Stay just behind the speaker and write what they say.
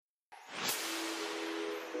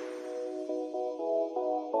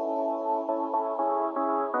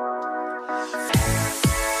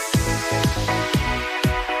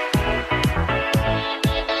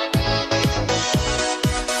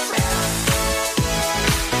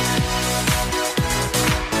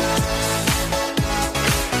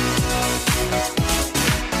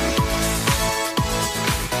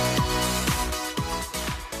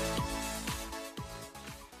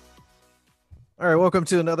Welcome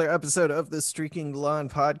to another episode of the Streaking Lawn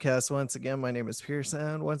podcast. Once again, my name is Pierce,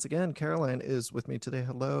 and once again, Caroline is with me today.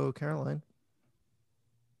 Hello, Caroline.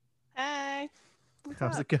 Hey.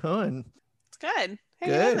 How's it going? It's good.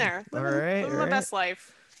 Hanging Good. in there. Living my best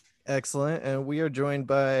life. Excellent. And we are joined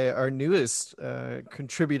by our newest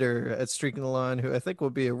contributor at Streaking the Lawn, who I think will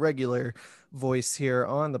be a regular voice here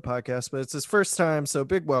on the podcast, but it's his first time. So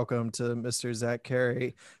big welcome to Mr. Zach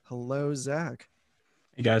Carey. Hello, Zach.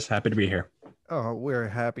 Hey guys, happy to be here. Oh, we're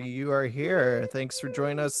happy you are here. Thanks for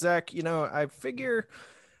joining us, Zach. You know, I figure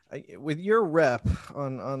with your rep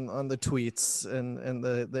on the tweets and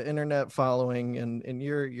the internet following and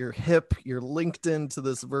your hip, you're linked into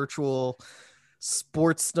this virtual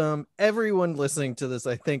sportsdom. Everyone listening to this,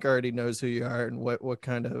 I think, already knows who you are and what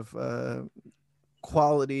kind of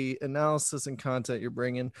quality analysis and content you're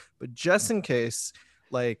bringing. But just in case,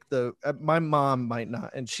 like my mom might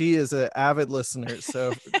not, and she is an avid listener,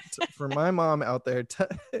 so for my mom out there,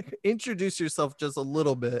 introduce yourself just a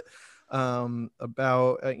little bit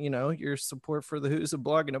about your support for the Who's and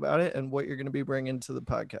blogging about it and what you're going to be bringing to the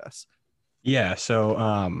podcast. Yeah, so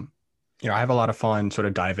I have a lot of fun sort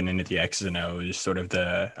of diving into the X's and O's, sort of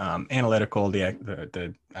the analytical,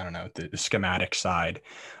 the schematic side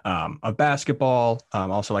of basketball.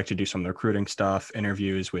 Also like to do some of the recruiting stuff,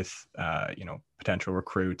 interviews with potential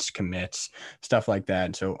recruits, commits, stuff like that.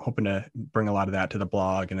 And so hoping to bring a lot of that to the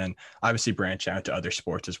blog, and then obviously branch out to other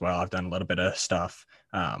sports as well. I've done a little bit of stuff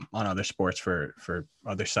on other sports for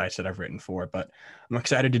other sites that I've written for, but I'm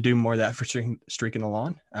excited to do more of that for Streaking the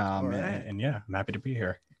Lawn. Right. And yeah, I'm happy to be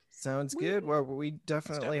here. Sounds good. Well, we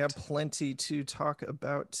definitely have plenty to talk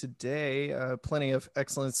about today. Plenty of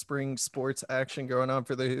excellent spring sports action going on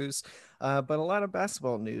for the Who's, but a lot of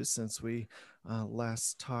basketball news since we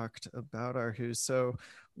last talked about our Who's. So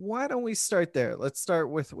why don't we start there? Let's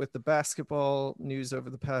start with the basketball news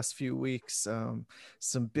over the past few weeks.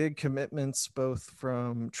 Some big commitments, both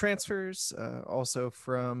from transfers, also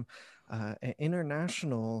from an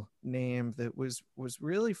international name that was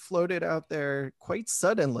really floated out there quite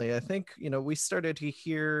suddenly. I think, we started to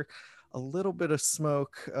hear a little bit of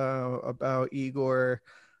smoke about Igor,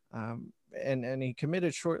 and he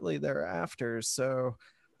committed shortly thereafter. So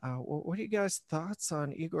what are you guys' thoughts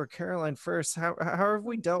on Igor? Caroline first. How have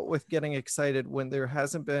we dealt with getting excited when there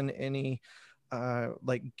hasn't been any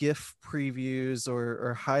like GIF previews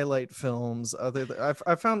or highlight films other than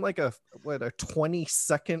I found like a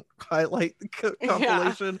 20-second highlight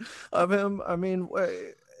compilation of him. I mean,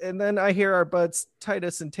 and then I hear our buds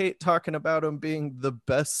Titus and Tate talking about him being the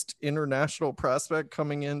best international prospect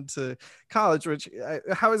coming into college, which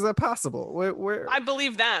how is that possible? Where I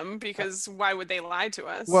believe them, because why would they lie to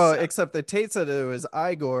us? Well, except that Tate said it was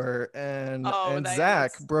Igor, and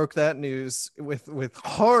Zach broke that news with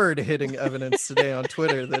hard hitting evidence today on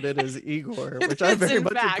Twitter that it is Igor, which I very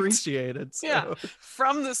much appreciated. So. Yeah,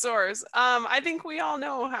 from the source. I think we all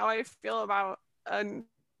know how I feel about an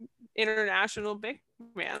international big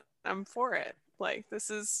man. I'm for it. Like this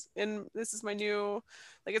is my new,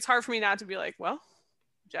 like, it's hard for me not to be like, well,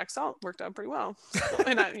 Jack Salt worked out pretty well.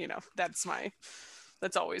 And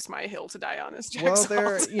that's always my hill to die on, is Jack Salt.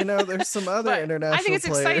 There's some other international I think it's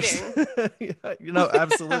players. Exciting. Yeah,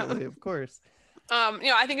 absolutely, of course.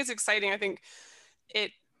 I think it's exciting. I think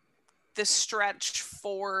the stretch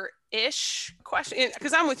 4-ish question,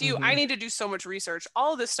 because I'm with you. I need to do so much research.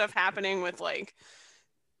 All of this stuff happening with like,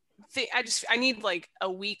 I need like a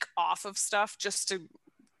week off of stuff just to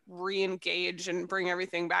re-engage and bring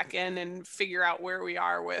everything back in and figure out where we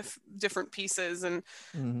are with different pieces. And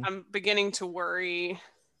I'm beginning to worry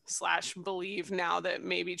 / believe now that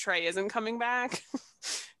maybe Trey isn't coming back.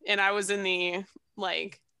 And I was in the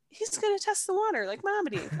like, he's gonna test the water, like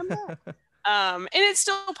Mamadi, come back. And it's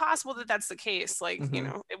still possible that that's the case. Like,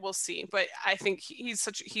 we'll see. But I think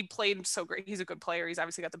he played so great. He's a good player. He's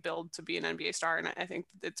obviously got the build to be an NBA star. And I think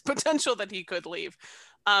it's potential that he could leave.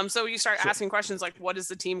 So you start asking questions like, what is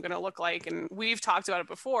the team going to look like? And we've talked about it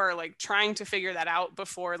before, like trying to figure that out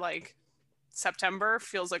before like September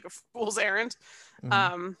feels like a fool's errand.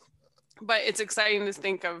 But it's exciting to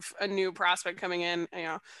think of a new prospect coming in,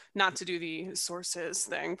 not to do the sources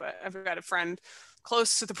thing, but I've got a friend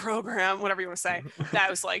close to the program, whatever you want to say, that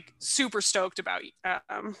was like super stoked about.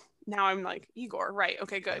 Now I'm like, Igor, right?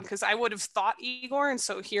 Okay, good. Because I would have thought Igor. And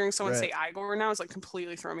so hearing someone say Igor now is like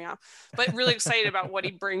completely throwing me off, but really excited about what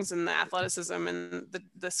he brings in the athleticism and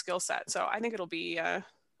the skill set. So I think it'll be, I'm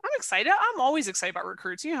excited. I'm always excited about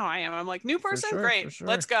recruits. You know how I am. I'm like, new person, great.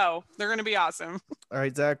 Let's go. They're going to be awesome. All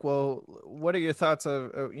right, Zach. Well, what are your thoughts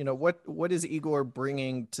of, what is Igor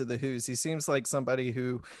bringing to the Who's? He seems like somebody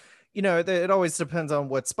who, it always depends on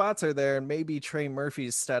what spots are there, and maybe Trey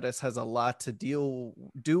Murphy's status has a lot to do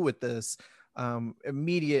with this.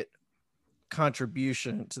 Immediate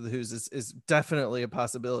contribution to the Who's is definitely a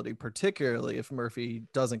possibility, particularly if Murphy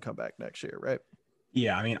doesn't come back next year, right?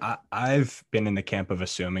 Yeah, I mean, I've been in the camp of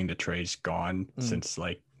assuming that Trey's gone since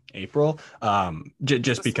like April,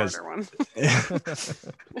 just because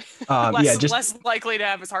less likely to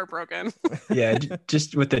have his heart broken. Yeah,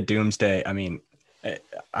 just with the doomsday. I mean,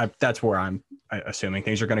 that's where I'm assuming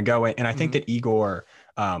things are going to go. And I think that Igor,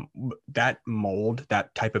 that mold,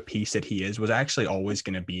 that type of piece that he is, was actually always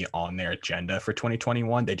going to be on their agenda for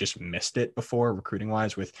 2021. They just missed it before, recruiting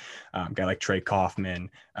wise, with a guy like Trey Kaufman,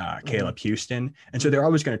 Caleb Houston. And so they're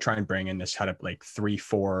always going to try and bring in this kind of like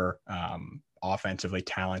 3-4 offensively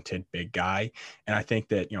talented big guy. And I think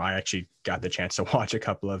that, I actually got the chance to watch a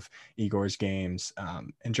couple of Igor's games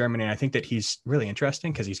in Germany. And I think that he's really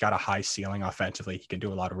interesting because he's got a high ceiling offensively. He can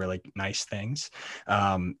do a lot of really nice things.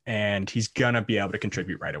 And he's going to be able to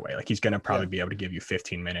contribute right away. Like he's going to probably be able to give you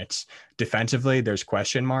 15 minutes. Defensively, there's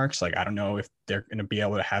question marks. Like, I don't know if they're going to be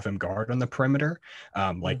able to have him guard on the perimeter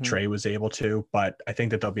like Trey was able to, but I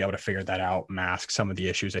think that they'll be able to figure that out, mask some of the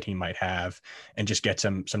issues that he might have, and just get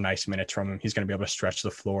some nice minutes from him. He's going to be able to stretch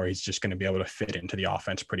the floor. He's just going to be able to fit into the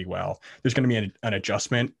offense pretty well. There's going to be an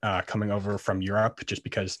adjustment coming over from Europe just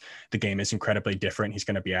because the game is incredibly different. He's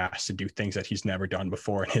going to be asked to do things that he's never done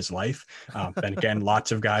before in his life. And again,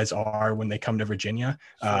 lots of guys are when they come to Virginia.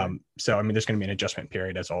 So, I mean, there's going to be an adjustment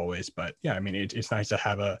period as always. But yeah, I mean, it's nice to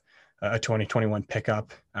have a 2021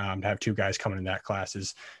 pickup. To have two guys coming in that class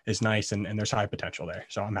is nice, and there's high potential there.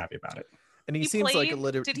 So I'm happy about it. And he seems like a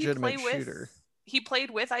legitimate shooter. He played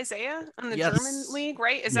with Isaiah in the German league,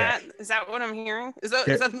 right? Is that what I'm hearing? Is that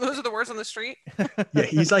those are the words on the street? Yeah,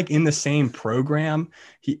 he's like in the same program.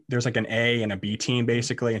 There's like an A and a B team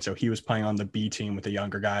basically, and so he was playing on the B team with the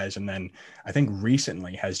younger guys, and then I think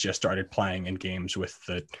recently has just started playing in games with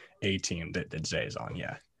the A team that Zay's on.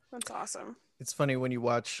 Yeah, that's awesome. It's funny when you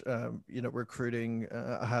watch, recruiting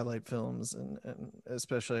highlight films, and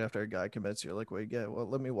especially after a guy commits, you're like, well,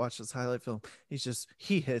 let me watch this highlight film.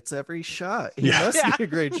 He hits every shot. He must be a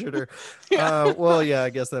great shooter.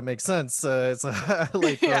 I guess that makes sense. It's a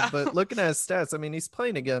highlight film, but looking at his stats, I mean, he's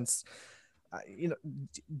playing against,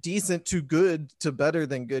 decent to good to better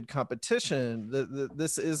than good competition.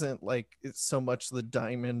 This isn't like it's so much the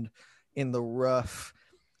diamond in the rough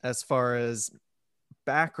as far as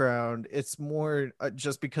background. It's more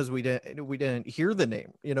just because we didn't hear the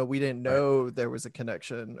name, we didn't know there was a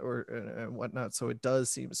connection or and whatnot, so it does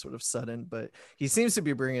seem sort of sudden, but he seems to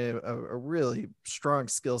be bringing a really strong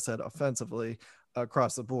skill set offensively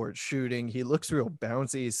across the board. Shooting, he looks real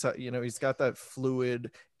bouncy, so he's got that fluid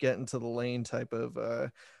get into the lane type of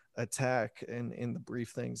attack in the brief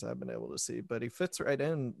things I've been able to see, but he fits right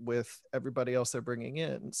in with everybody else they're bringing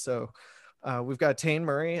in. So we've got Tane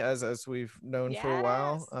Murray as we've known for a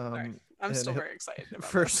while. I'm still very excited about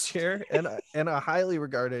first year and a highly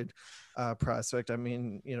regarded prospect. I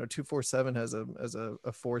mean, 247 has a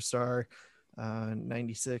 4-star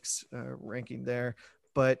 96 ranking there,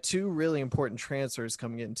 but two really important transfers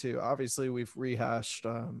coming in too. Obviously, we've rehashed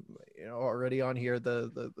already on here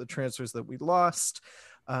the transfers that we lost.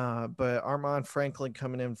 But Armaan Franklin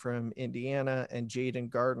coming in from Indiana and Jaden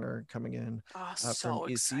Gardner coming in from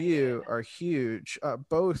ECU are huge.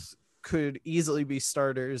 Both could easily be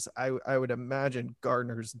starters. I would imagine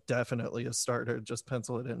Gardner's definitely a starter. Just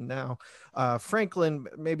pencil it in now. Franklin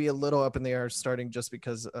maybe a little up in the air starting just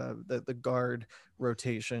because the guard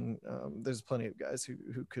rotation. There's plenty of guys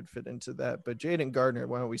who could fit into that. But Jaden Gardner,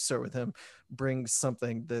 why don't we start with him, brings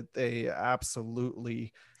something that they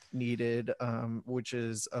absolutely needed, which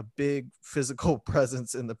is a big physical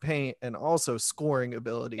presence in the paint and also scoring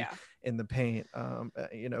ability in the paint.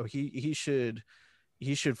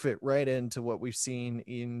 He should fit right into what we've seen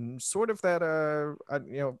in sort of that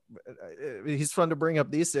he's fun to bring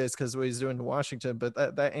up these days because what he's doing in Washington, but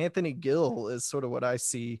that Anthony Gill is sort of what I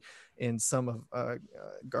see in some of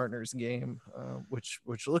Gardner's game, which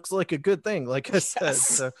looks like a good thing, like I said.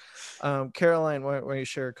 So Caroline, why don't you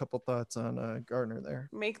share a couple thoughts on Gardner there?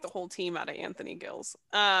 Make the whole team out of Anthony Gills.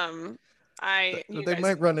 They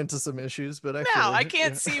might run into some issues, but I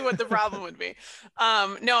can't see what the problem would be.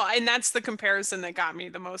 And that's the comparison that got me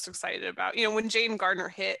the most excited about. When Jaden Gardner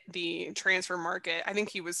hit the transfer market, I think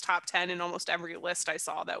he was top 10 in almost every list I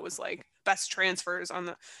saw that was like best transfers on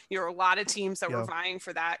the, a lot of teams that were vying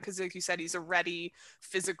for that. Cause like you said, he's a ready,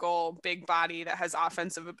 physical, big body that has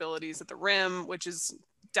offensive abilities at the rim, which is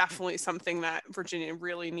definitely something that Virginia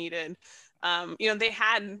really needed. They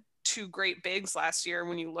had two great bigs last year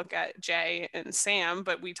when you look at Jay and Sam,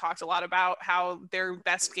 but we talked a lot about how their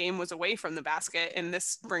best game was away from the basket, and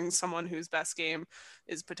this brings someone whose best game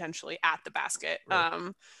is potentially at the basket.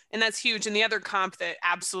 Right. And that's huge. And the other comp that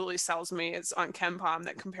absolutely sells me is on KenPom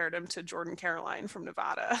that compared him to Jordan Caroline from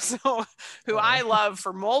Nevada. So who I love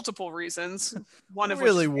for multiple reasons, one of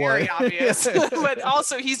really which is very obvious, but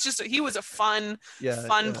also he was a fun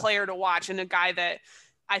player to watch, and a guy that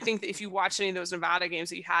I think that if you watch any of those Nevada games,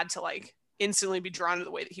 that you had to like instantly be drawn to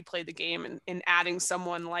the way that he played the game, and adding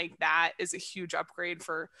someone like that is a huge upgrade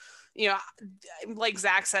for, you know, like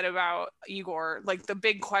Zach said about Igor, like the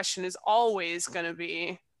big question is always going to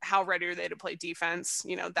be how ready are they to play defense,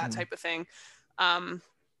 you know, that type of thing. I'm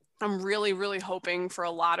really, really hoping for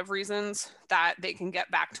a lot of reasons that they can get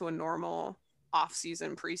back to a normal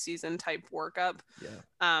off-season, preseason type workup.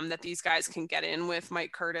 That these guys can get in with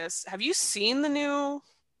Mike Curtis. Have you seen the new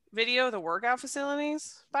video, the workout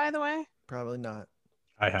facilities, by the way? Probably not.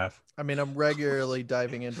 I have. I mean, I'm regularly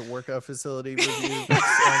diving into workout facility reviews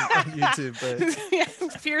on YouTube,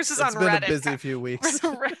 but Pierce is on Reddit. It's been a busy few weeks. /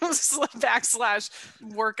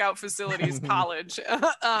 workout facilities college.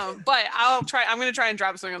 But I'm going to try and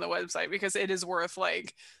drop something on the website because it is worth,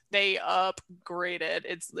 like, they upgraded.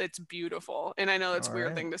 It's beautiful. And I know that's a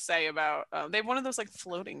weird thing to say about, they have one of those like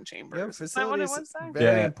floating chambers. Yeah, facilities,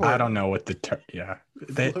 very important. I don't know what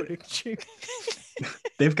floating chamber.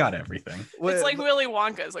 They've got everything. It's like Willy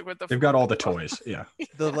Wonka's, like with they've got all the toys. Yeah.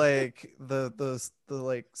 the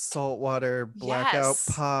saltwater blackout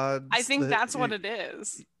pods. I think that's what it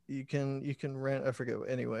is. You can rent. I forget.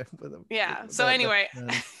 Anyway. So anyway,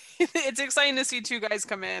 it's exciting to see two guys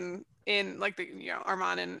come in like the, you know,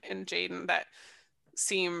 Armaan and Jaden that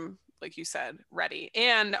seem, like you said, ready.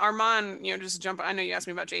 And Armaan, you know, just jump. I know you asked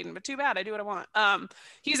me about Jaden, but too bad. I do what I want.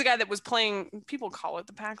 He's a guy that was playing. People call it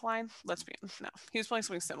the pack line. He was playing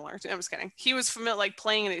something similar. I'm just kidding. He was familiar, like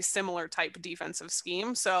playing in a similar type of defensive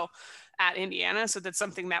scheme. So at Indiana, so that's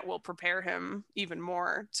something that will prepare him even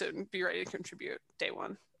more to be ready to contribute day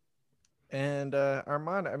one. And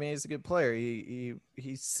Armaan, I mean, he's a good player. He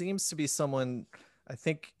seems to be someone. I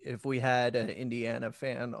think if we had an Indiana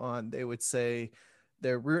fan on, they would say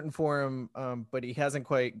they're rooting for him, but he hasn't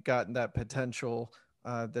quite gotten that potential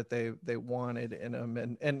that they wanted in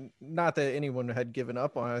him. And not that anyone had given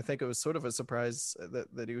up on it. I think it was sort of a surprise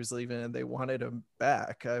that he was leaving and they wanted him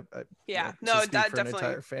back. That definitely. An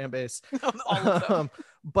entire fan base. All of them.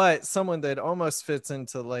 But someone that almost fits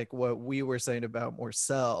into like what we were saying about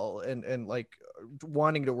Morsell and like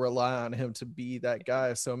wanting to rely on him to be that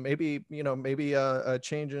guy. So maybe a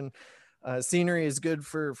change in scenery is good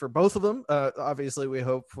for both of them. Obviously we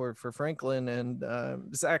hope for Franklin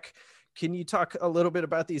and Zach. Can you talk a little bit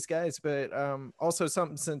about these guys, but also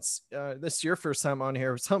something, since this is your first time on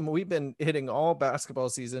here, something we've been hitting all basketball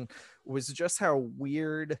season was just how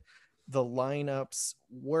weird the lineups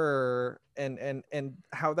were and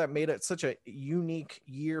how that made it such a unique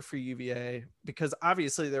year for UVA, because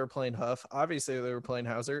obviously they were playing Huff, obviously they were playing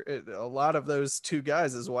Hauser. A lot of those two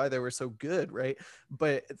guys is why they were so good, right?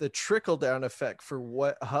 But the trickle down effect for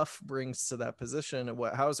what Huff brings to that position and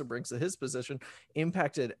what Hauser brings to his position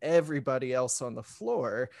impacted everybody else on the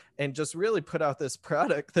floor and just really put out this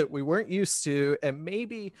product that we weren't used to. And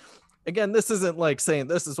maybe, again, this isn't like saying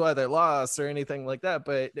this is why they lost or anything like that,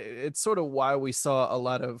 but it's sort of why we saw a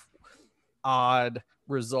lot of odd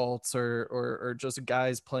results or just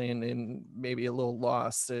guys playing in maybe a little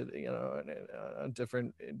lost, on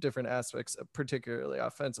different aspects, particularly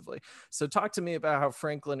offensively. So talk to me about how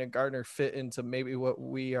Franklin and Gardner fit into maybe what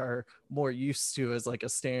we are more used to as like a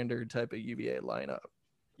standard type of UVA lineup.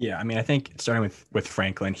 Yeah, I mean, I think starting with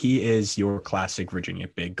Franklin, he is your classic Virginia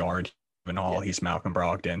big guard. He's Malcolm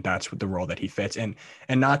Brogdon. That's the role that he fits. And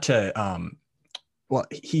not to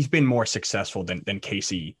he's been more successful than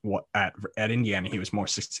Casey at Indiana. He was more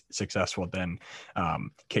successful than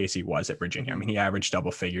Casey was at Virginia. I mean, he averaged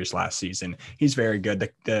double figures last season. He's very good.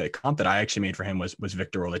 The comp that I actually made for him was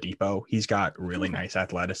Victor Oladipo. He's got really nice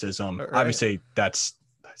athleticism. Right. Obviously that's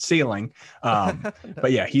ceiling.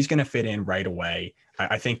 But yeah, he's going to fit in right away.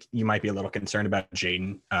 I think you might be a little concerned about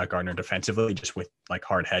Jaden Gardner defensively, just with like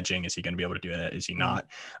hard hedging. Is he going to be able to do that? Is he not?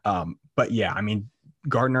 But yeah, I mean,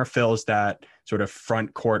 Gardner fills that sort of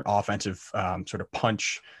front court offensive sort of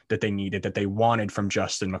punch that they needed, that they wanted from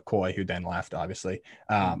Justin McCoy, who then left, obviously.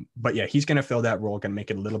 But yeah, he's going to fill that role, going to make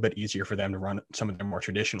it a little bit easier for them to run some of their more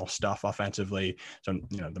traditional stuff offensively. So,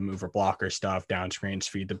 the mover blocker stuff, down screens,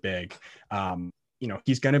 feed the big.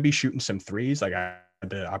 he's going to be shooting some threes. Like I had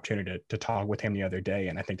the opportunity to talk with him the other day,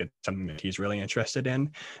 and I think that's something that he's really interested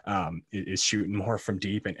in, is shooting more from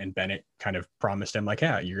deep. And Bennett kind of promised him like,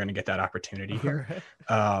 yeah, you're going to get that opportunity here.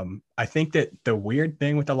 I think that the weird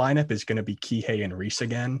thing with the lineup is going to be Kihei and Reese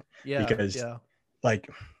again, because like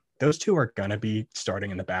those two are going to be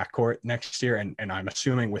starting in the backcourt next year. And I'm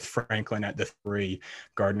assuming with Franklin at the 3,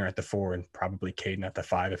 Gardner at the 4, and probably Caden at the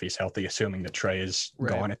 5 if he's healthy, assuming that Trey is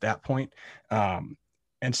gone at that point.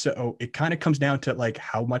 And so it kind of comes down to like,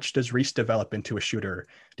 how much does Reese develop into a shooter?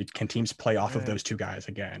 Can teams play off of those two guys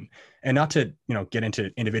again? And not to, get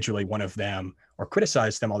into individually one of them or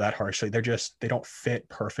criticize them all that harshly. They don't fit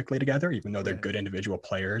perfectly together, even though they're good individual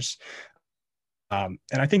players. And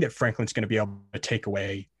I think that Franklin's going to be able to take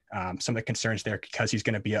away some of the concerns there, because he's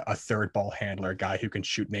going to be a third ball handler, a guy who can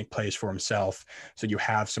make plays for himself. So you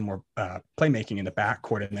have some more playmaking in the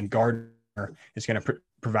backcourt, and then Gardner is going to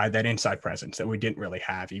provide that inside presence that we didn't really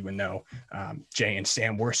have, even though Jay and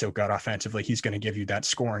Sam were so good offensively. He's going to give you that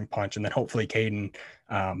scoring punch, and then hopefully Caden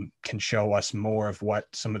can show us more of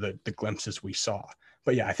what some of the glimpses we saw.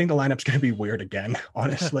 But yeah, I think the lineup's going to be weird again,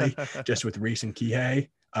 honestly, just with Reese and Kihei.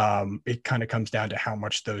 It kind of comes down to how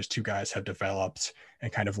much those two guys have developed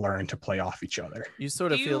and kind of learned to play off each other. You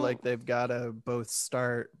sort of feel like they've got to both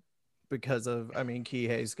start, because of,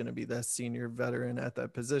 Kihei is going to be that senior veteran at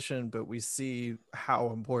that position, but we see how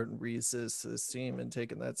important Reese is to this team, and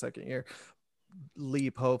taking that second year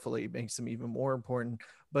leap hopefully makes him even more important.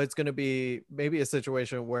 But it's going to be maybe a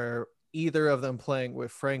situation where either of them playing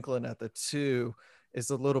with Franklin at the 2 is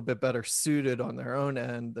a little bit better suited on their own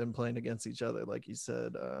end than playing against each other, like you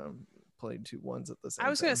said, playing 2 1s at the same time. I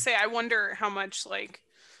was going to say, I wonder how much, like,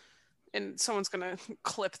 and someone's going to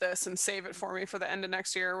clip this and save it for me for the end of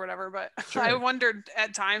next year or whatever, but sure. I wondered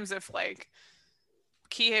at times if, like,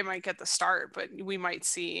 Kihei might get the start, but we might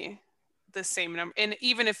see the same number. And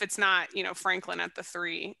even if it's not, Franklin at the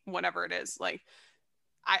 3, whatever it is, like,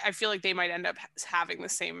 I feel like they might end up having the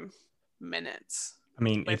same minutes. I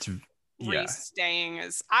mean, it's Reese staying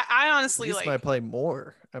as I honestly Reese like might play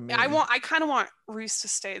more. I kind of want Reese to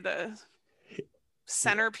stay the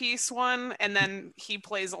centerpiece one, and then he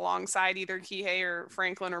plays alongside either Kihei or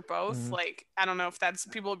Franklin or both. Like, I don't know if that's,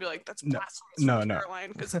 people will be like, that's blasphemous from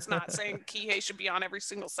Caroline, because it's not saying Kihei should be on every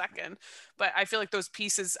single second. But I feel like those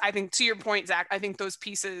pieces, I think to your point, Zach, I think those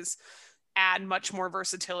pieces add much more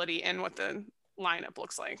versatility in what the lineup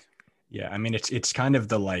looks like. Yeah, I mean, it's kind of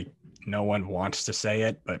the, like, no one wants to say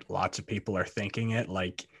it, but lots of people are thinking it.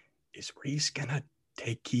 Like, is Reese gonna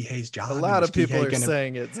take Kihei's job? A lot of people are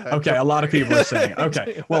saying it, Zach. Okay, a lot of people are saying it.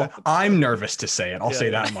 Okay, well, I'm nervous to say it. I'll say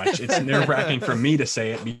that much. It's nerve-wracking for me to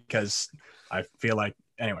say it, because I feel like,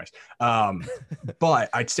 anyways. But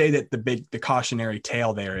I'd say that the cautionary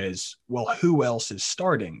tale there is, well, who else is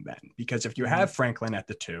starting then? Because if you have Franklin at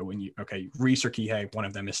the 2, and Reese or Kihei, one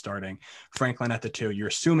of them is starting. Franklin at the 2, you're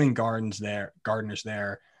assuming Gardner's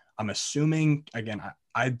there. I'm assuming, again,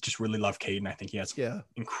 I just really love Caden. I think he has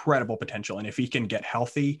incredible potential. And if he can get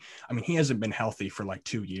healthy, I mean, he hasn't been healthy for like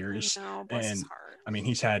 2 years. And I mean,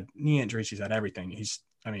 he's had knee injuries, he's had everything.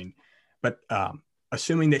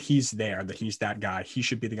 Assuming that he's there, that he's that guy, he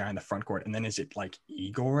should be the guy in the front court. And then is it like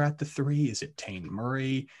Igor at the 3? Is it Tane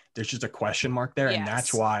Murray? There's just a question mark there. Yes. And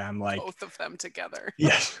that's why I'm like, both of them together.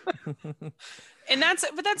 Yes. And that's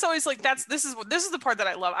always like, this is the part that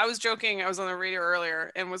I love. I was joking. I was on the radio earlier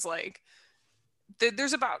and was like,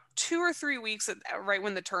 there's about 2 or 3 weeks right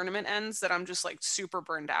when the tournament ends that I'm just like super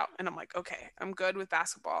burned out. And I'm like, okay, I'm good with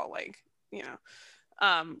basketball. Like,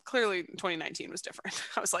 clearly 2019 was different.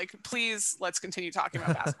 I was like, please, let's continue talking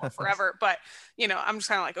about basketball forever. But, I'm just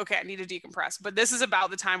kind of like, okay, I need to decompress. But this is about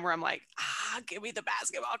the time where I'm like, give me the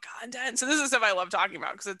basketball content. So this is stuff I love talking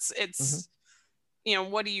about, because it's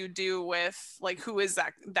what do you do with, like, who is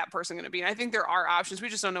that person going to be? And I think there are options. We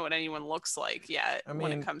just don't know what anyone looks like yet.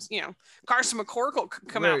 When it comes, Carson McCorkle could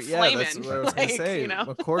come out flaming. That's what I was gonna say.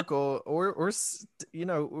 McCorkle or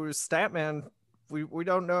Statman. We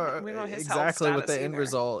don't know exactly what the end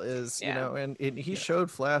result is, and he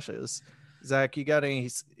showed flashes. Zach, you got any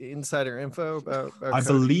insider info about I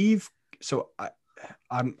believe so.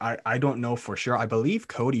 I don't know for sure. I believe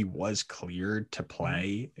Cody was cleared to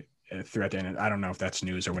play throughout the end. I don't know if that's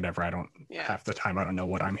news or whatever. I don't half the time I don't know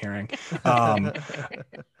what I'm hearing.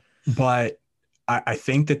 But I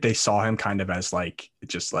think that they saw him kind of as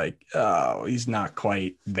oh, he's not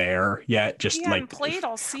quite there yet. Just like played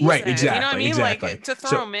all season, right? Exactly. You know what I mean? Exactly. Like, to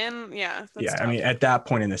throw him in, That's tough. I mean, at that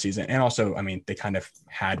point in the season, and also, I mean, they kind of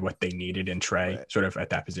had what they needed in Trey, sort of at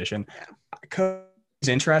that position. Cody's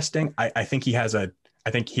interesting. I think he has a I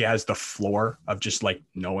think he has the floor of just like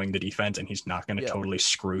knowing the defense, and he's not going to totally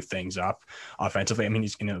screw things up offensively. I mean,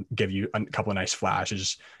 he's going to give you a couple of nice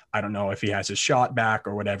flashes. I don't know if he has his shot back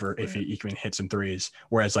or whatever, if he can hit some threes.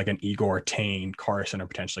 Whereas like an Igor, Tane, Carson are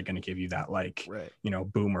potentially going to give you that like,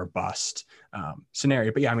 boom or bust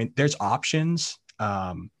scenario. But yeah, I mean, there's options.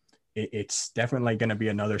 It's definitely going to be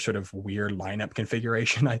another sort of weird lineup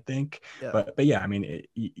configuration, I think. But yeah, I mean,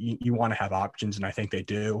 you want to have options, and I think they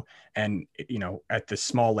do. And, at the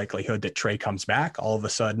small likelihood that Trae comes back, all of a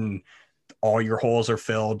sudden, all your holes are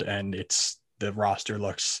filled, and the roster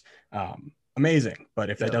looks amazing. But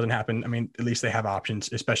if that doesn't happen, I mean, at least they have options,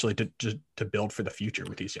 especially to build for the future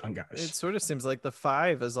with these young guys. It sort of seems like the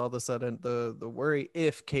 5 is all of a sudden the worry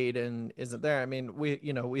if Caden isn't there. I mean,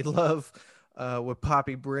 we love what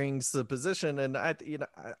Poppy brings to the position, and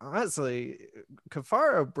honestly,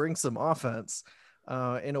 Kafaro brings some offense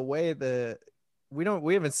in a way that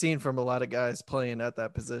we haven't seen from a lot of guys playing at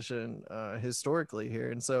that position historically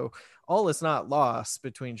here. And so all is not lost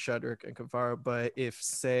between Shedrick and Kafaro, but if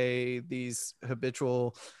say these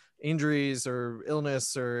habitual injuries or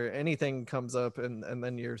illness or anything comes up and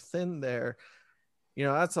then you're thin there,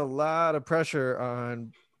 that's a lot of pressure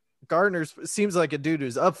on Gardner. Seems like a dude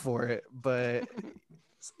who's up for it, but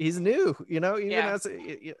he's new, as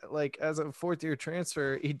a fourth year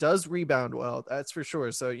transfer, he does rebound well, that's for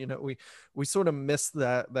sure. So, we sort of missed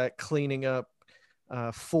that cleaning up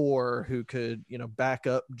 4 who could, back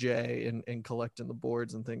up Jay and collecting the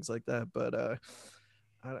boards and things like that. But,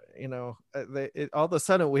 all of a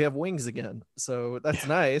sudden we have wings again, so that's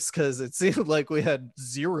nice, because it seemed like we had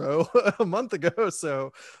 0 a month ago.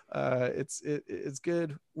 So it's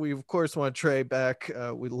good. We of course want Trae back.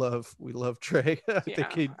 We love Trae. I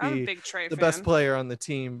think he'd be the best player on the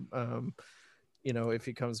team, if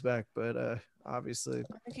he comes back. But obviously,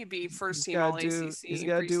 I think he'd be first team all ACC. He's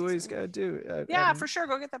got to do what he's got to do. For sure.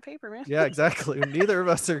 Go get that paper, man. Yeah, exactly. Neither of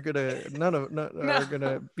us are none are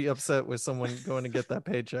gonna be upset with someone going to get that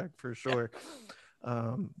paycheck for sure.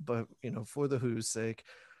 But for the Who's sake,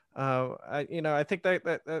 I think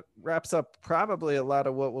that wraps up probably a lot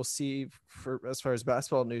of what we'll see for as far as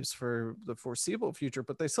basketball news for the foreseeable future.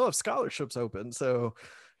 But they still have scholarships open, so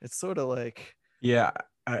it's sort of like,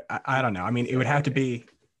 I don't know. I mean, it would have to be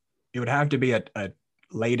a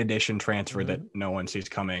late edition transfer that no one sees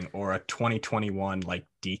coming, or a 2021 like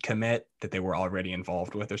decommit that they were already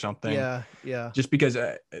involved with or something. Yeah. Just because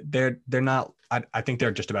they're not. I think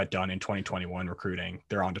they're just about done in 2021 recruiting.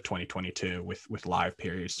 They're on to 2022 with live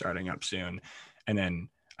periods starting up soon, and then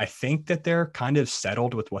I think that they're kind of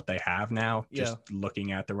settled with what they have now, just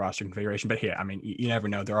looking at the roster configuration. But yeah, I mean, you never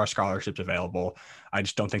know. There are scholarships available. I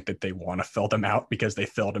just don't think that they want to fill them out, because they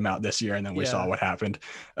filled them out this year and then we saw what happened.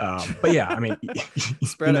 But yeah, I mean,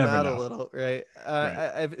 spread them out a little, right?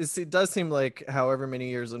 It does seem like however many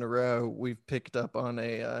years in a row we've picked up on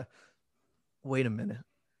a, wait a minute.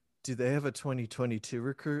 Do they have a 2022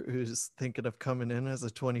 recruit who's thinking of coming in as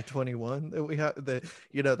a 2021? That we have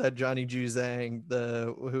that Johnny Juzang,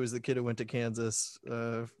 who was the kid who went to Kansas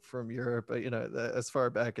from Europe, as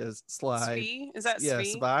far back as Sly. Svi? Is that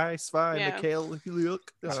Svi? Yeah. Mikhail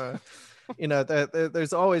Luke.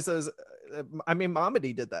 There's always those. I mean,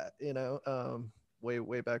 Mamadi did that,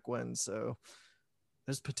 way back when. So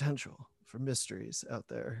there's potential for mysteries out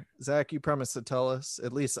there. Zach, you promised to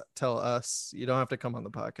at least tell us. You don't have to come on the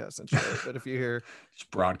podcast and share it, but if you hear, just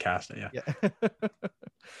broadcast it. Yeah.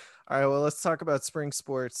 All right, well, let's talk about spring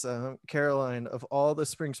sports. Caroline, of all the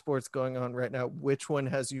spring sports going on right now, which one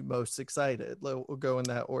has you most excited? We'll go in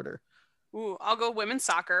that order. Ooh, I'll go women's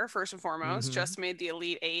soccer first and foremost. Just made the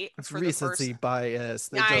Elite 8 for recency bias.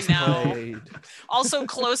 I know. Played. Also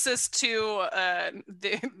closest to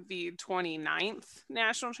the 29th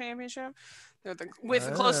national championship. They're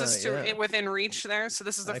closest to it within reach there. So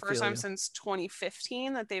this is the first time since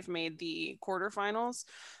 2015 that they've made the quarterfinals.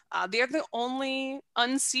 They're the only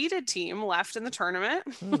unseeded team left in the tournament.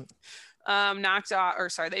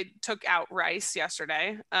 They took out Rice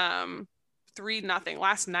yesterday. 3-0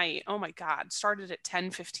 last night. Oh my God. Started at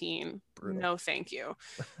 10:15. No, thank you.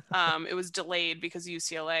 It was delayed because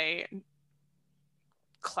UCLA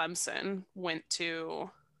Clemson went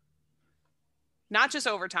to not just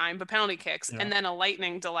overtime, but penalty kicks. And then a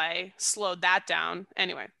lightning delay slowed that down.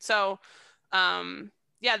 Anyway. So,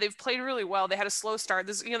 they've played really well. They had a slow start.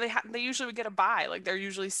 They usually would get a bye. Like they're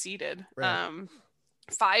usually seeded. Right.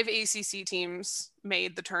 5 ACC teams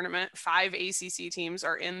made the tournament. 5 ACC teams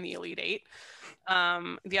are in the Elite 8.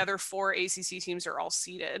 The other 4 ACC teams are all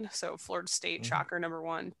seeded. So Florida State, shocker, number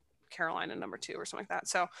 1, Carolina, number 2, or something like that.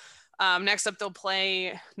 So next up, they'll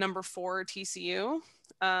play number 4 TCU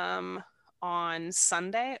on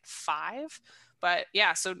Sunday at 5. But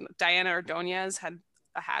yeah, so Diana Ordonez had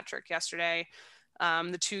a hat trick yesterday.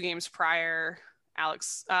 The 2 games prior,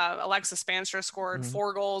 Alexa Spanstra scored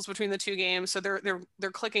 4 goals between the 2 games. So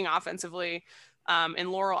they're clicking offensively.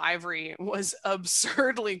 And Laurel Ivory was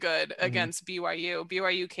absurdly good against BYU.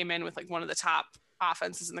 BYU came in with like one of the top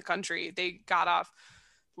offenses in the country. They got off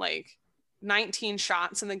like 19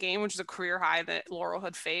 shots in the game, which is a career high that Laurel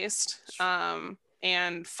had faced.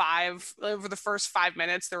 And 5 over the first 5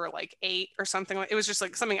 minutes, there were like 8 or something. It was just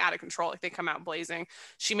like something out of control. Like they come out blazing.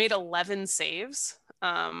 She made 11 saves,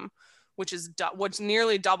 which is what's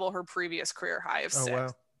nearly double her previous career high of 6.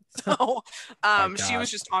 Wow. So she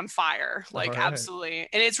was just on fire, like absolutely.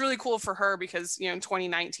 And it's really cool for her because, in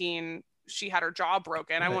 2019, she had her jaw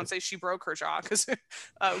broken. Right. I won't say she broke her jaw because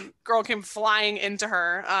a girl came flying into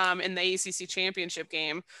her in the ACC championship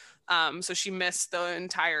game. So she missed the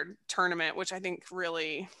entire tournament, which I think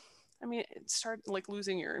really, it started like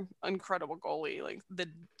losing your incredible goalie like the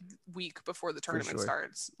week before the tournament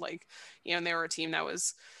starts. Like, and they were a team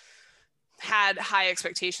that had high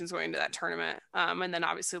expectations going into that tournament. And then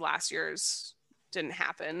obviously last year's didn't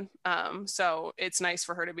happen. So it's nice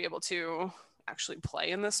for her to be able to actually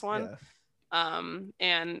play in this one. Yeah.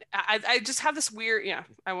 And I just have this weird,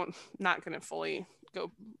 not going to fully go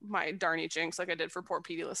my Darnie jinx like I did for poor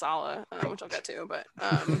Petey LaSala, which I'll get to, but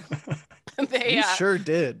they sure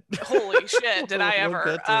did. Holy shit, did I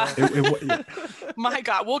ever? My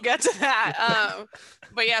God, we'll get to that.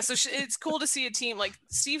 But yeah, so it's cool to see a team like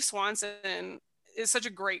Steve Swanson is such a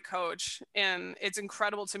great coach, and it's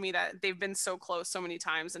incredible to me that they've been so close so many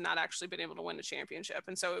times and not actually been able to win a championship.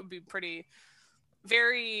 And so it would be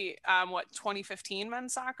very 2015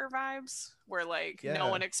 men's soccer vibes where no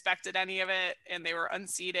one expected any of it and they were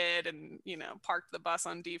unseated and parked the bus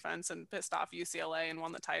on defense and pissed off UCLA and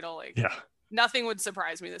won the title. Nothing would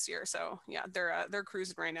surprise me this year. So yeah, they're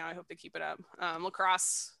cruising right now. I hope they keep it up.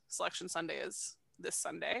 Lacrosse Selection Sunday is this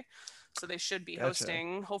Sunday, so they should be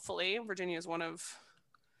hosting. Hopefully, Virginia is one of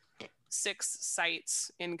 6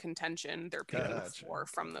 sites in contention. They're picking 4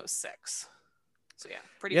 from those 6. So yeah,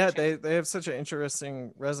 pretty. Yeah, they have such an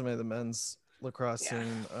interesting resume, the men's lacrosse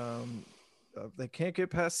team. They can't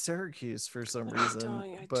get past Syracuse for some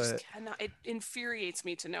reason, but just cannot. It infuriates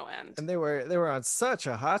me to no end. And they were on such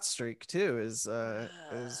a hot streak too, is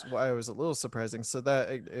why it was a little surprising. So that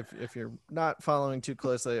if you're not following too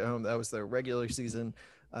closely at home, that was their regular season.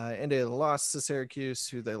 And they lost to Syracuse,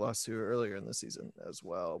 who they lost to earlier in the season as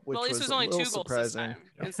well, which was only 2 goals surprising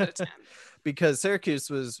instead of 10. Because Syracuse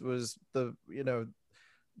was the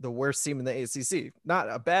the worst team in the ACC. Not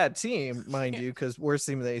a bad team, mind you, because worst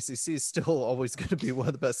team in the ACC is still always going to be one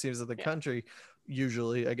of the best teams in the country.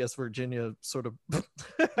 Usually, I guess Virginia sort of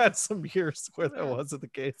had some years where that wasn't the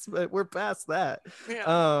case, but we're past that.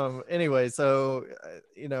 Anyway, so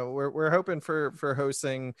we're hoping for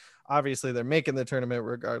hosting. Obviously, they're making the tournament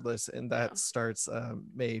regardless, and that starts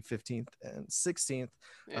May 15th and 16th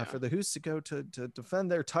for the Hoos to go to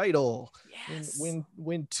defend their title.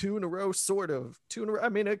 Win 2 in a row, sort of 2 in a row. I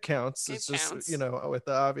mean, it counts. It's just with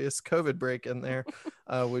the obvious COVID break in there,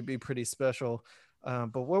 would be pretty special.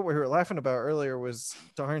 But what we were laughing about earlier was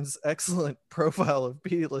Darn's excellent profile of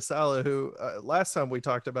Petey LaSala, who last time we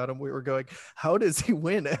talked about him, we were going, how does he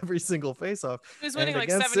win every single faceoff? He was winning like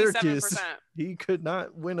 77%. He could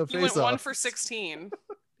not win a faceoff. He went 1 for 16.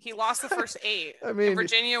 He lost the first 8. I mean,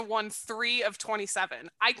 Virginia won 3 of 27.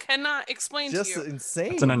 I cannot explain to you. Just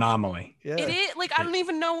insane. It's an anomaly. Yeah. It is. I don't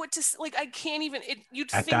even know what to I can't even.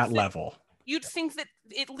 You'd at think that level. You'd think that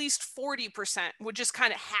at least 40% would just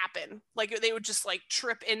kind of happen. They would just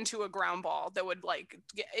trip into a ground ball that would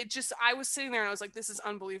I was sitting there and I was like, this is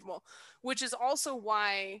unbelievable, which is also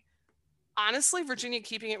why, honestly, Virginia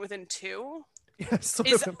keeping it within 2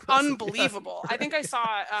 is unbelievable. I think I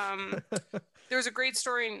saw, there was a great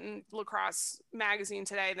story in Lacrosse Magazine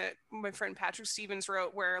today that my friend Patrick Stevens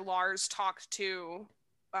wrote where Lars talked to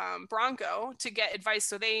Bronco to get advice.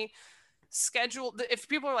 So they scheduled, if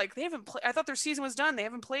people are like, they haven't played, I thought their season was done, they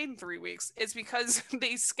haven't played in 3 weeks, it's because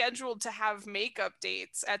they scheduled to have makeup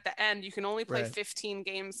dates at the end. You can only play 15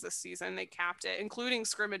 games this season. They capped it, including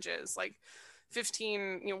scrimmages,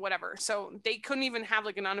 15, whatever. So they couldn't even have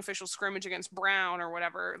an unofficial scrimmage against Brown or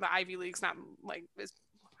whatever. The Ivy League's not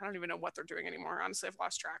I don't even know what they're doing anymore. Honestly, I've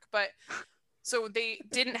lost track. But so they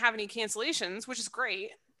didn't have any cancellations, which is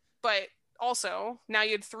great. But also, now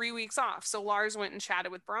you had 3 weeks off. So Lars went and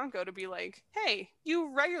chatted with Bronco to be like, hey,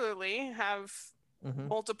 you regularly have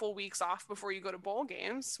multiple weeks off before you go to bowl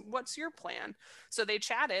games. What's your plan? So they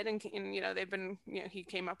chatted and they've been, he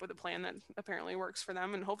came up with a plan that apparently works for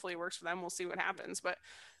them and hopefully works for them. We'll see what happens. But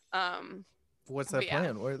what's that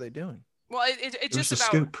plan? What are they doing? Well, it's just about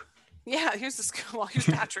scoop. Yeah, here's the scoop. Well, here's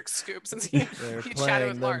Patrick's scoop since he They're chatted playing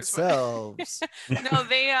with Lars. themselves. No,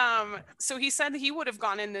 they so he said he would have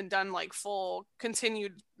gone in and done like full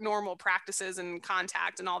continued normal practices and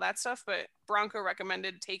contact and all that stuff, but Bronco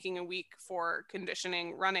recommended taking a week for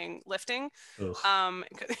conditioning, running, lifting. Ugh.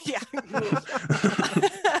 Yeah.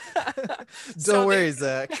 Don't worry,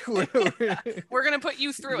 Zach. We're gonna put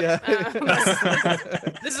you through it.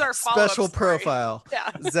 This is our special story. profile. Yeah.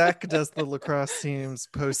 Zach does the lacrosse team's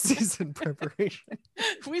postseason preparation.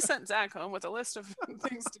 We sent Zach home with a list of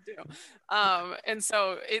things to do. And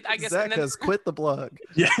so I guess Zach has quit the blog.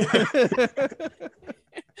 Yeah.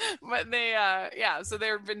 But they so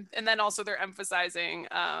they've been, and then also they're emphasizing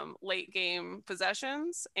late game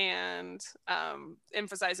possessions and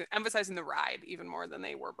emphasizing the ride even more than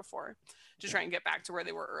they were before to try and get back to where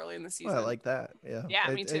they were early in the season. Well, I like that.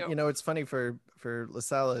 Yeah, me too. It's funny for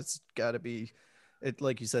LaSalle, it's got to be it,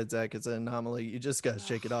 like you said, Zach, it's an anomaly. You just got to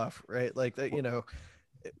shake it off, right? Like that,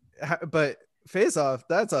 but face off,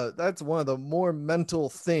 that's one of the more mental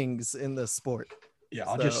things in this sport. Yeah,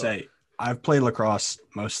 I'll just say I've played lacrosse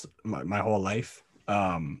my whole life.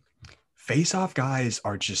 Face-off guys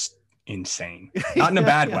are just insane. Not in a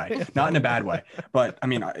bad way. Not in a bad way. But I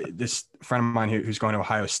mean, this friend of mine who's going to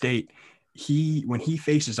Ohio State, when he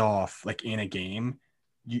faces off like in a game,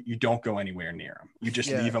 you don't go anywhere near him. You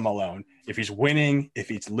just leave him alone. If he's winning, if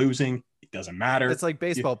he's losing, it doesn't matter. It's like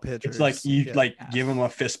baseball pitchers. It's like you give him a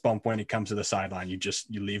fist bump when he comes to the sideline. You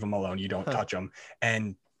leave him alone. You don't touch him.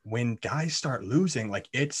 And when guys start losing, like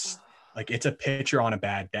it's a pitcher on a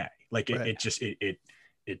bad day. Like it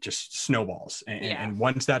just snowballs. And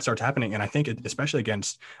once that starts happening, and I think especially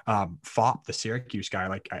against Fopp, the Syracuse guy,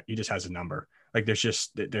 like he just has a number. Like there's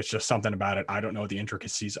just something about it. I don't know the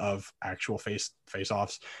intricacies of actual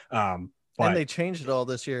face-offs. But, and they changed it all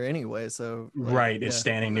this year anyway. So it's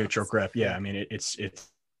standing neutral grip. Yeah. I mean, it's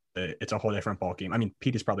a whole different ball game. I mean,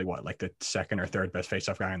 Pete is probably like the second or third best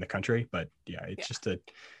face-off guy in the country, but just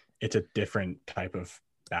it's a different type of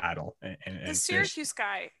battle. And the Syracuse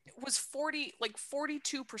guy was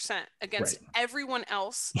 42% against everyone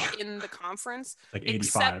else in the conference, like 85,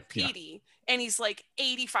 except Petey, and he's like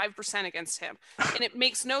 85% against him. And it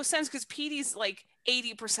makes no sense because Petey's like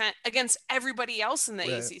 80% against everybody else in the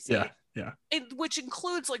ACC. Yeah. Which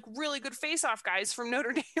includes like really good face-off guys from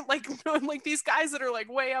Notre Dame, like these guys that are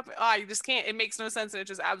like way up. You just can't. It makes no sense, and it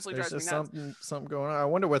just absolutely drives me nuts. Something going on. I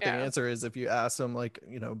wonder what the answer is if you ask them, like,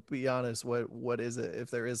 be honest. What is it?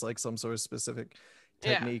 If there is like some sort of specific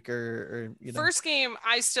technique or First game,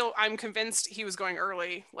 I'm convinced he was going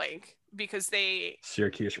early, like because they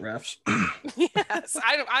Syracuse refs. Yes,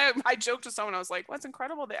 I joked with someone. I was like, "What's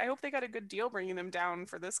incredible? I hope they got a good deal bringing them down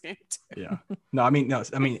for this game too." Yeah. No, I mean,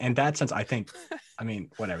 in that sense, I think,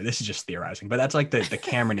 whatever. This is just theorizing, but that's like the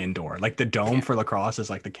Cameron Indoor, like the dome for lacrosse is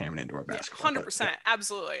like the Cameron Indoor basketball. 100%,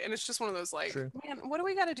 absolutely. And it's just one of those like, man, what do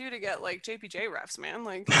we got to do to get like JPJ refs, man?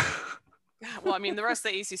 Like. Well, I mean, the rest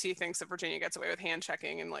of the ACC thinks that Virginia gets away with hand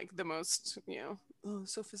checking and like the most,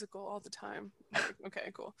 so physical all the time. Like, okay,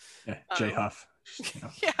 cool. Yeah, Jay Huff.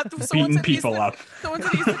 Beating people up. Someone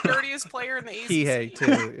said he's the dirtiest player in the ACC. He too.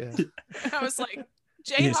 Yeah. And I was like,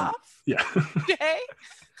 Jay Huff. Yeah. Jay,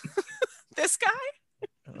 this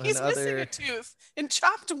guy. He's missing a tooth and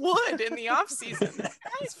chopped wood in the off season.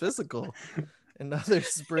 It's physical. In other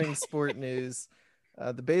spring sport news,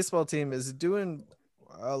 the baseball team is doing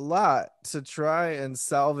a lot to try and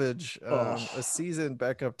salvage a season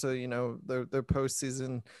back up to their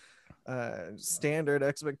postseason standard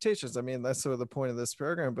expectations. I mean, that's sort of the point of this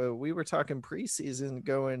program, but we were talking preseason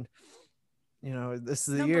going, this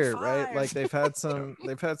is the year, right? Like they've had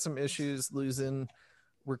some issues losing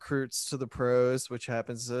recruits to the pros, which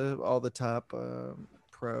happens to all the top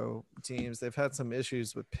pro teams. They've had some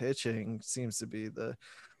issues with pitching, seems to be the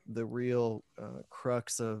real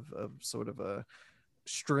crux of sort of a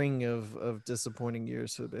string of disappointing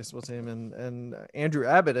years for the baseball team, and Andrew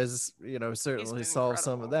Abbott has certainly solved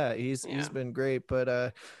some of that. He's been great,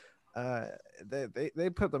 but they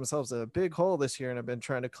put themselves in a big hole this year and have been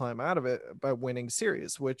trying to climb out of it by winning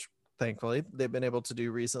series, which thankfully they've been able to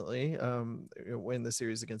do recently. Win the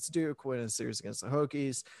series against Duke, win a series against the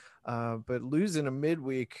Hokies, but losing a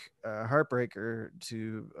midweek heartbreaker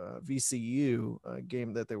to VCU, a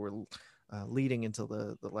game that they were leading until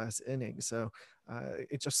the last inning. So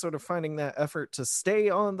it's just sort of finding that effort to stay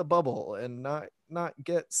on the bubble and not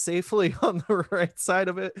get safely on the right side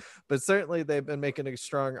of it. But certainly they've been making a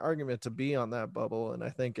strong argument to be on that bubble. And I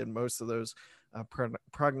think in most of those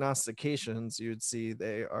prognostications, you'd see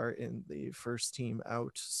they are in the first team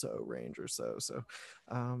out range or so. So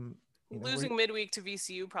losing midweek to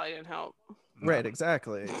VCU probably didn't help. Right.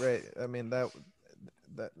 Exactly. Right. I mean,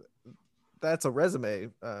 that's a resume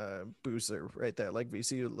booster right there. Like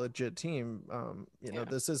VCU, legit team. You know,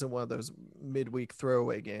 this isn't one of those midweek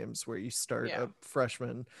throwaway games where you start a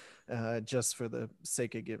freshman just for the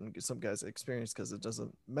sake of giving some guys experience, because it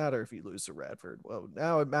doesn't matter if you lose to Radford. Well,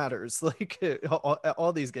 now it matters. Like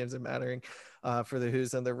all these games are mattering for the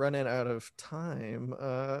Hoos, and they're running out of time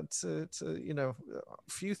to you know,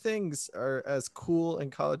 few things are as cool in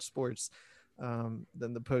college sports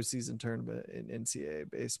than the postseason tournament in NCAA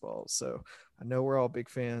baseball. So I know we're all big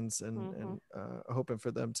fans and hoping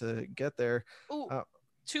for them to get there.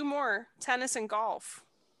 Two more, tennis and golf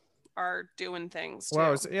are doing things too. Well,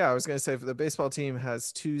 I was going to say, for the baseball team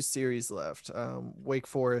has 2 series left. Wake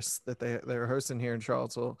Forest that they're hosting here in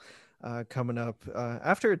Charlottesville coming up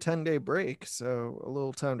after a 10-day break. So a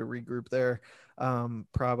little time to regroup there.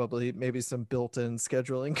 Probably maybe some built-in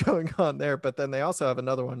scheduling going on there, but then they also have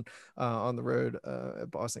another one on the road at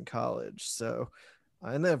Boston College. So,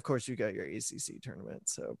 and then of course you got your ACC tournament.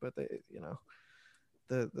 So, but they, you know,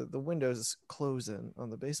 the window's closing on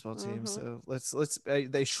the baseball team. So let's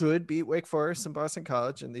they should beat Wake Forest and Boston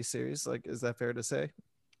College in these series. Like, is that fair to say?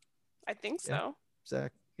 I think so.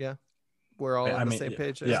 Zach, yeah. We're all on the same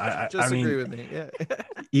page. Yeah, I mean, agree with me. Yeah.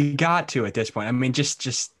 You got to at this point. I mean, just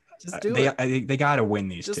do it. They got to win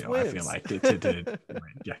these just two. Wins. I feel like to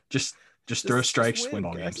yeah, just throw strikes, win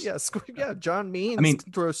ball games. Yeah, John Means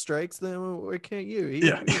throw strikes. Then why can't you?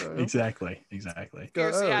 Exactly. Here's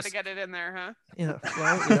to get it in there, huh? Yeah,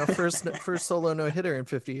 well, you know, first solo no hitter in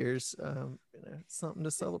 50 years. You know, something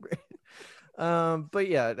to celebrate. But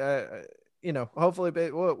yeah. You know, hopefully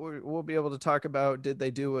we'll be able to talk about, did they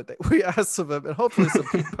do what we asked of them, and hopefully some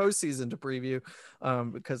postseason to preview,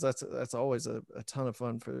 because that's always a ton of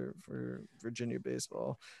fun for Virginia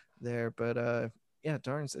baseball there. But yeah,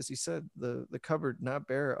 Darns, as you said, the cupboard not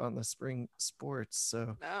bare on the spring sports.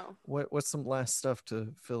 So what's some last stuff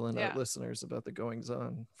to fill in our listeners about the goings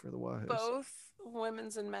on for the Wahoos? Both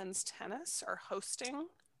women's and men's tennis are hosting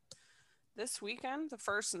this weekend, the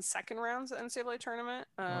first and second rounds of the NCAA tournament.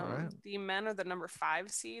 The men are the number 5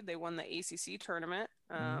 seed. They won the ACC tournament,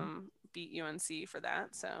 beat UNC for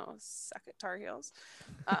that. So suck it, Tar Heels.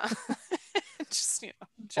 Just, you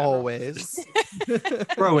know, always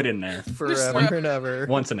throw it in there forever and ever.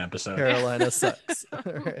 Once an episode. Carolina sucks.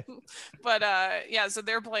 Right. But yeah, so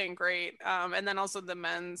they're playing great. And then also the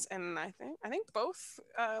men's, and I think both.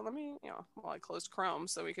 Let me, you know, I closed Chrome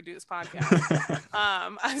so we could do this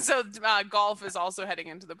podcast. So golf is also heading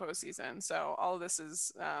into the postseason. So all of this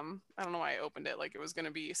is, I don't know why I opened it like it was going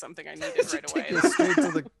to be something I needed right away. Straight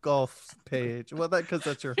to the golf page. Well, because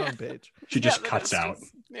that's your homepage. She just cuts out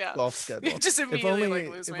golf schedule. Just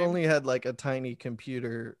immediately if only you had like a tiny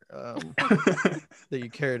computer that you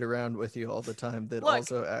carried around with you all the time that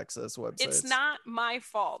also access websites. It's not my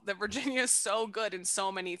fault that Virginia is so good in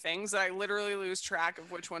so many things that I literally lose track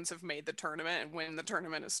of which ones have made the tournament and when the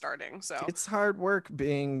tournament is starting. So it's hard work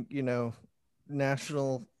being, you know,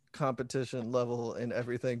 national competition level in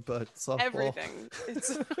everything but softball. Everything. It's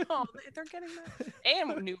they're getting that.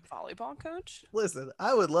 And a new volleyball coach. Listen,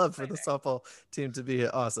 I would love for the softball team to be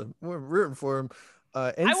awesome. We're rooting for them.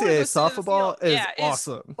 NCAA softball is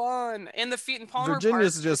awesome. Fun. And the feet in Palmer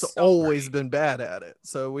Virginia's Park just always been bad at it.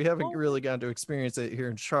 So we haven't really gotten to experience it here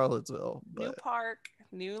in Charlottesville. But new park,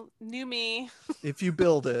 new me. If you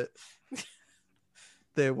build it,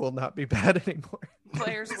 they will not be bad anymore.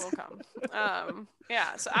 Players will come.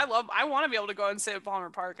 Yeah, so I want to be able to go and sit at Palmer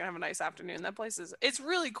Park and have a nice afternoon. That place it's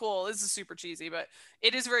really cool. This is super cheesy, but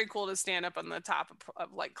it is very cool to stand up on the top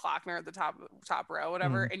of like Klockner at the top row,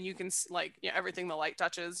 whatever, and you can like, yeah, everything the light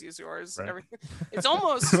touches is yours. Right. Everything. It's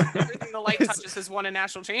almost everything the light touches has won a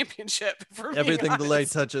national championship. Everything the light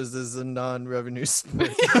touches is a non-revenue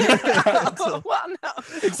sport. Well, no,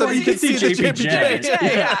 except you can see the JPJ.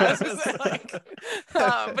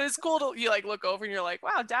 Yeah, but it's cool to you like look over and you're like,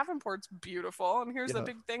 wow, Davenport's beautiful, and here's the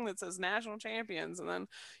big thing that says national champions, and then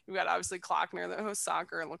you've got obviously Klockner that hosts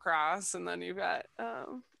soccer and lacrosse, and then you've got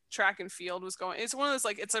track and field was going. It's one of those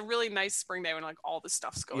like, it's a really nice spring day when like all this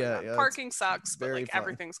stuff's going on. Parking sucks, but like fun.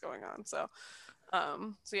 Everything's going on. So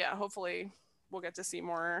so yeah, hopefully we'll get to see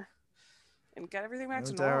more and get everything back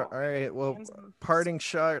to normal. All right, well, parting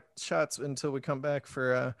shots until we come back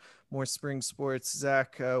for more spring sports.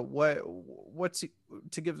 Zach, what's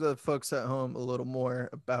to give the folks at home a little more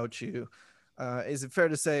about you? Is it fair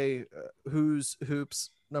to say who's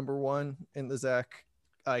hoops number 1 in the Zach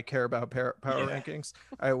I care about power rankings?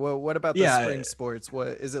 All right, well, what about the spring sports? What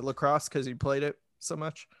is it, lacrosse because you played it so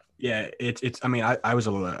much? Yeah, it's I mean, I was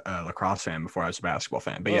a lacrosse fan before I was a basketball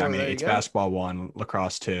fan, but yeah, I mean, it's basketball 1,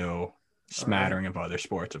 lacrosse 2, smattering of other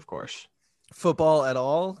sports, of course. Football at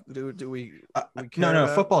all? Do we care no,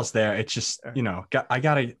 about? football's there. It's just, I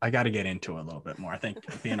gotta get into it a little bit more. I think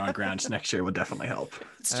being on grounds next year would definitely help.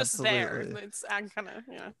 It's just there. It's kind of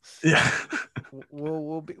Yeah.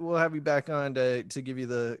 We'll have you back on to give you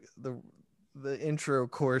the intro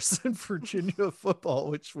course in Virginia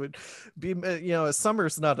football, which would be, a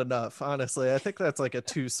summer's not enough. Honestly, I think that's like a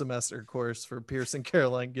 2-semester course for Pierce and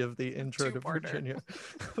Caroline. Give the intro to Virginia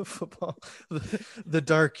football, the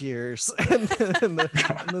dark years, and then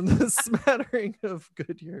the smattering of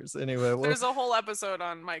good years. Anyway, there's a whole episode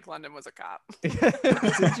on Mike London was a cop.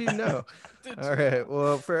 Did you know? All right.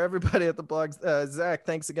 Well, for everybody at the blog, Zach,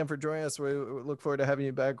 thanks again for joining us. We look forward to having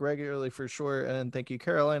you back regularly for sure. And thank you,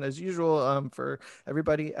 Caroline, as usual. For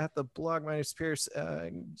everybody at the blog, my name is Pierce.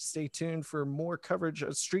 Stay tuned for more coverage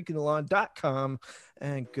at streakingthelawn.com,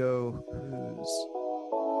 and go Hoos.